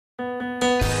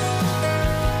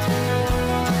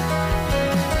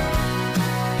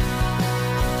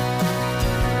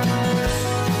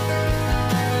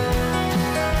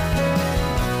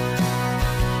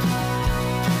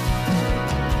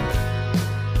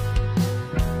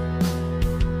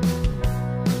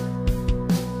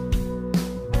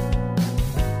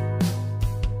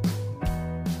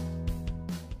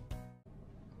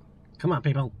Come on,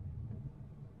 people.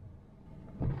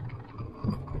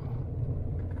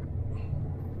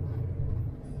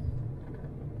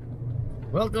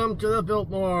 Welcome to the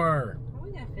Biltmore. Are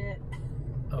we gonna fit?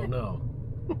 Oh no.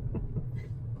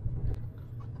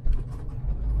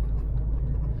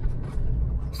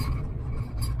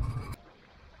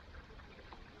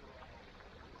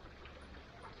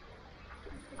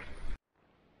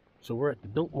 So we're at the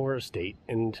Biltmore Estate,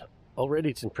 and already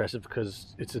it's impressive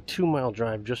because it's a 2-mile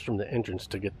drive just from the entrance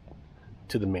to get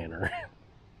to the manor.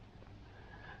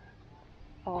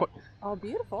 All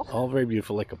beautiful. All very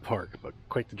beautiful, like a park, but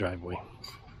quite the driveway.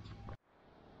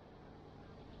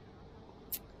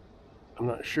 I'm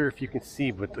not sure if you can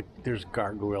see, but there's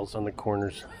gargoyles on the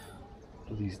corners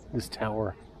of this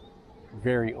tower.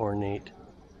 Very ornate.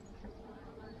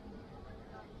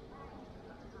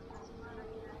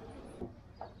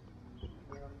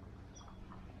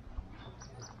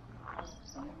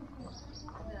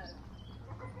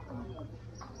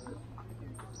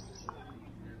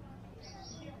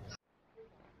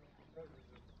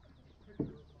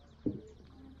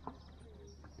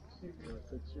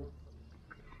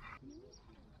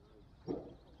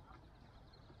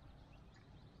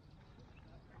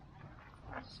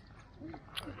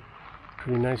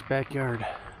 Pretty nice backyard.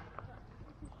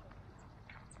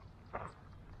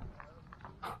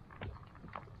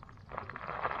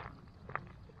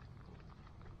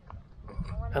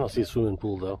 I don't see a swimming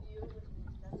pool though.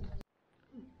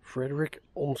 Frederick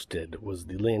Olmsted was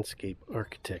the landscape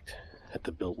architect at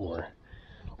the Biltmore.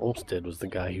 Olmsted was the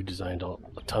guy who designed a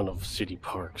ton of city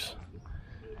parks.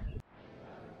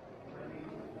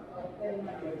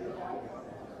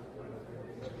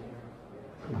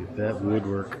 Look at that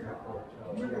woodwork.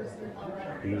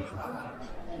 Beautiful.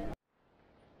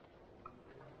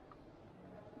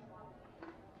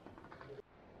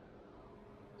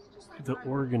 Look at the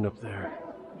organ up there.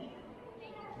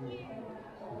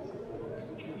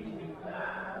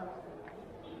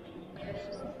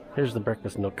 Here's the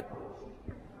breakfast nook.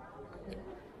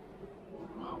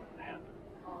 Oh man.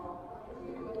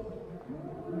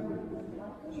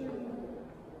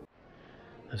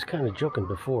 I was kind of joking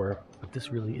before, but this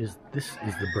is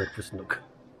the breakfast nook.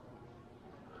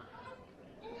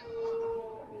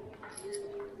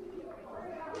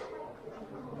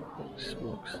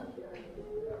 Smokes.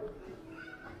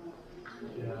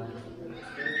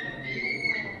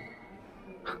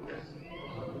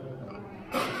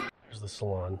 There's the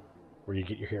salon where you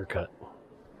get your hair cut.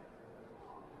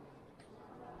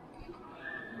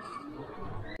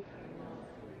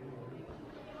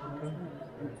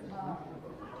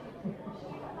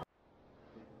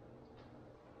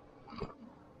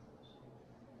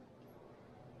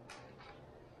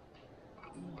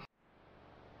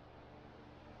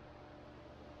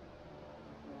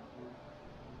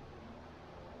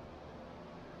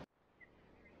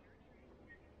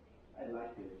 I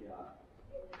like this job.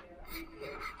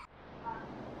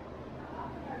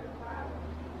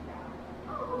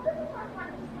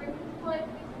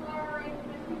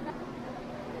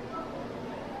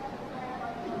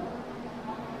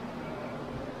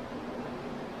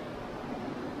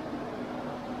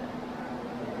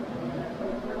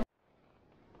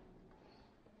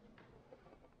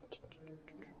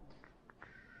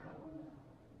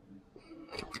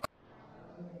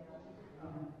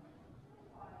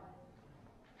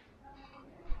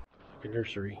 The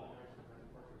nursery.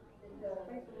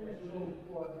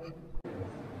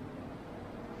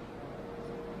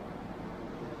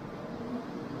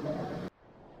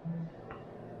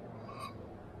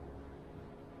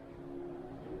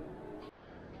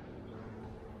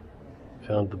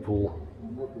 Found the pool.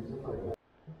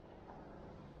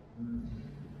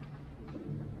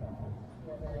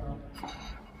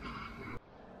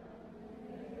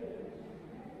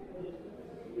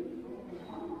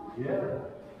 Yeah.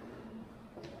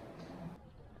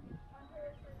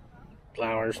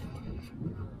 Flowers.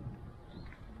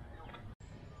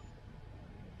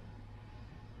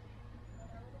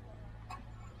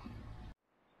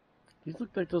 These look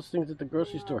like those things at the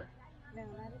grocery store. No,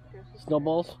 not at the grocery store.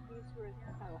 Snowballs? These were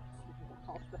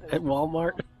snowballs. At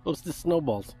Walmart? Those the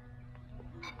snowballs.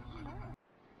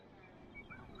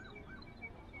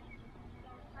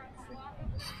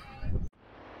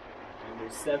 And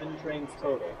there's 7 trains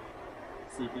total.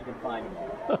 See if you can find them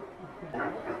all.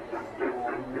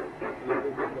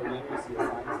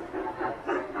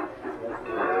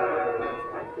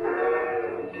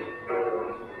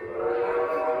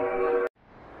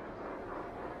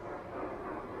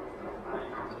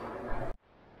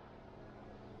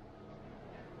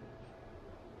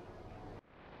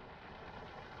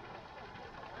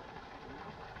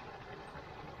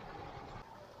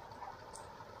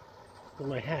 with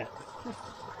my hat.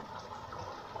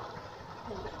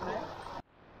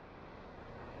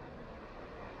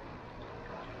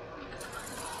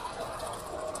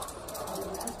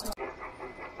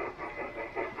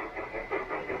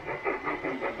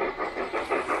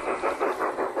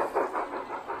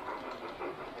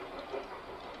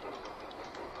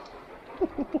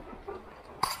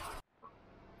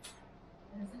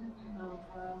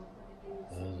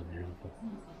 Those are beautiful.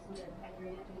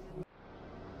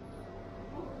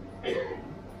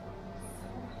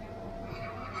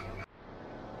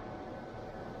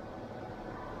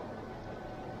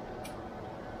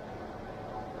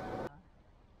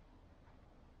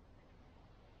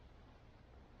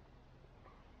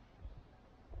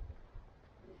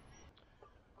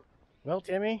 Well,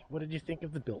 Tammy, what did you think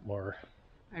of the Biltmore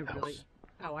house?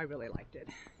 I really liked it.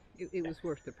 It was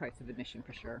worth the price of admission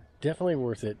for sure. Definitely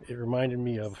worth it. It reminded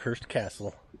me of Hearst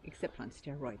Castle. Except on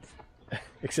steroids.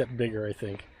 Except bigger, I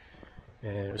think.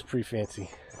 And it was pretty fancy.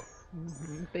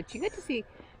 But you get to see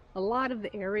a lot of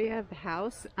the area of the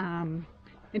house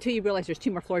until you realize there's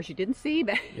 2 more floors you didn't see,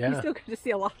 but Yeah. you still get to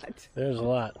see a lot. There's a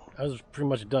lot. I was pretty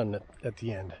much done at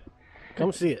the end.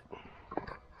 Come see it.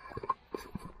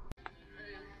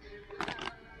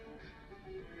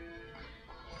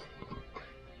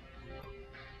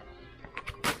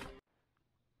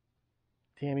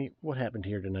 Tammy, what happened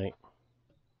here tonight?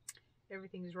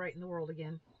 Everything's right in the world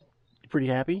again. You pretty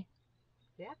happy?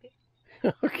 Happy.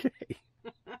 Okay.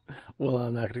 Well,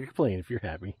 I'm not going to complain if you're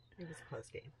happy. It was a close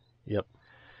game. Yep.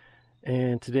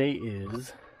 And today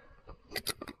is the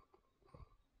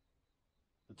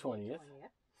 20th.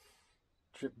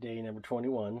 Trip day number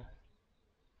 21.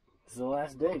 This is the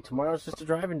last day. Tomorrow's just a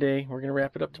driving day. We're going to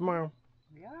wrap it up tomorrow.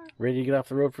 We are. Ready to get off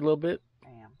the road for a little bit? I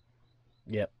am.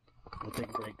 Yep. We'll take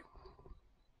a break.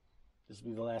 This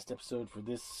will be the last episode for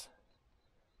this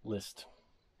list.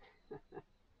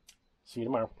 See you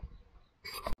tomorrow.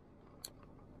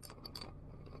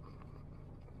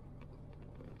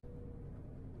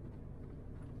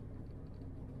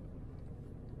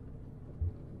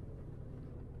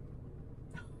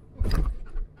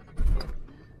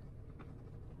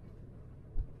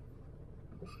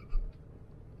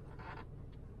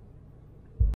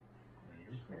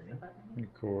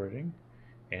 Recording.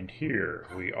 And here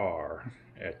we are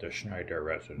at the Schneider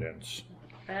residence.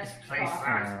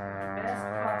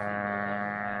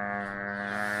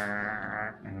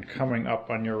 And coming up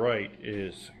on your right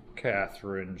is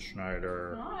Catherine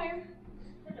Schneider.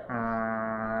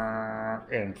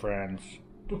 And friends.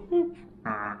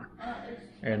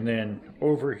 And then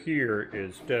over here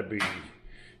is Debbie.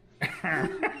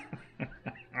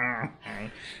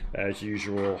 As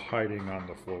usual, hiding on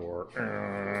the floor.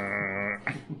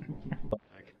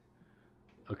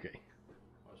 Okay.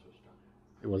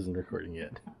 It wasn't recording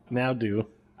yet. Now do.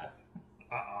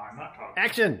 I'm not talking.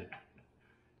 Action!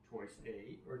 Choice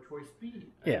A or choice B?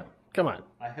 Yeah, come on.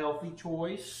 A healthy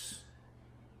choice?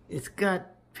 It's got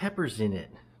peppers in it.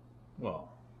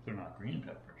 Well, they're not green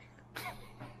peppers.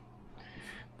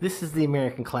 This is the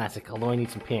American classic, although I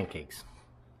need some pancakes.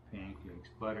 Pancakes,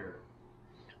 butter,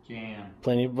 jam.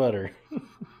 Plenty of butter.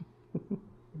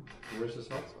 Where's the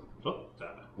salsa? Oh,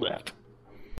 that. Left.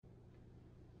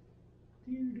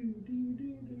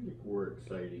 We're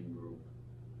exciting